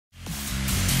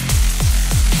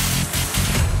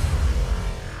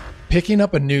Picking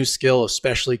up a new skill,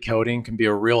 especially coding, can be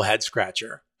a real head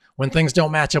scratcher. When things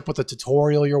don't match up with the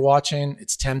tutorial you're watching,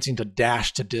 it's tempting to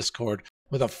dash to Discord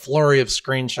with a flurry of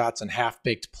screenshots and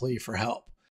half-baked plea for help.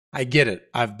 I get it,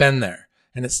 I've been there,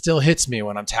 and it still hits me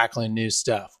when I'm tackling new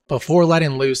stuff. Before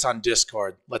letting loose on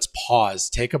Discord, let's pause,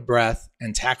 take a breath,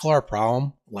 and tackle our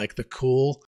problem like the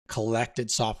cool,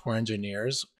 collected software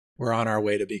engineers we're on our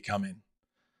way to becoming.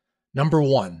 Number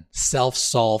 1,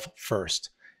 self-solve first.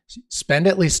 Spend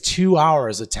at least 2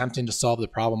 hours attempting to solve the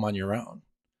problem on your own.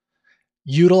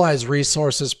 Utilize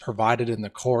resources provided in the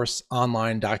course,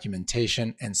 online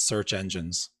documentation, and search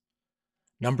engines.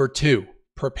 Number 2,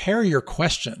 prepare your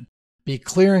question. Be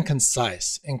clear and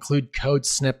concise. Include code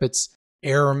snippets,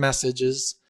 error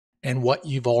messages, and what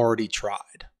you've already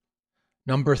tried.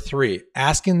 Number 3,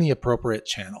 ask in the appropriate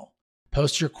channel.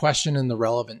 Post your question in the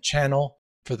relevant channel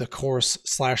for the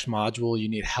course/module you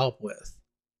need help with.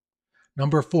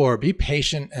 Number 4, be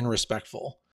patient and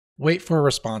respectful. Wait for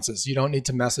responses. You don't need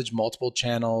to message multiple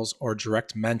channels or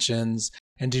direct mentions,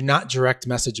 and do not direct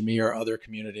message me or other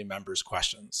community members'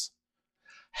 questions.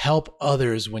 Help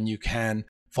others when you can,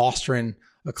 fostering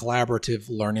a collaborative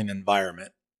learning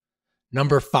environment.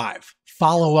 Number 5,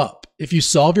 follow up. If you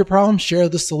solve your problem, share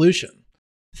the solution.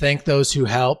 Thank those who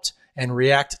helped and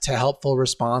react to helpful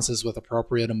responses with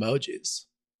appropriate emojis.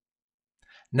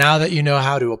 Now that you know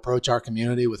how to approach our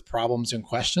community with problems and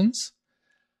questions,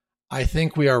 I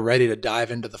think we are ready to dive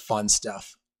into the fun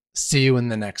stuff. See you in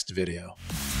the next video.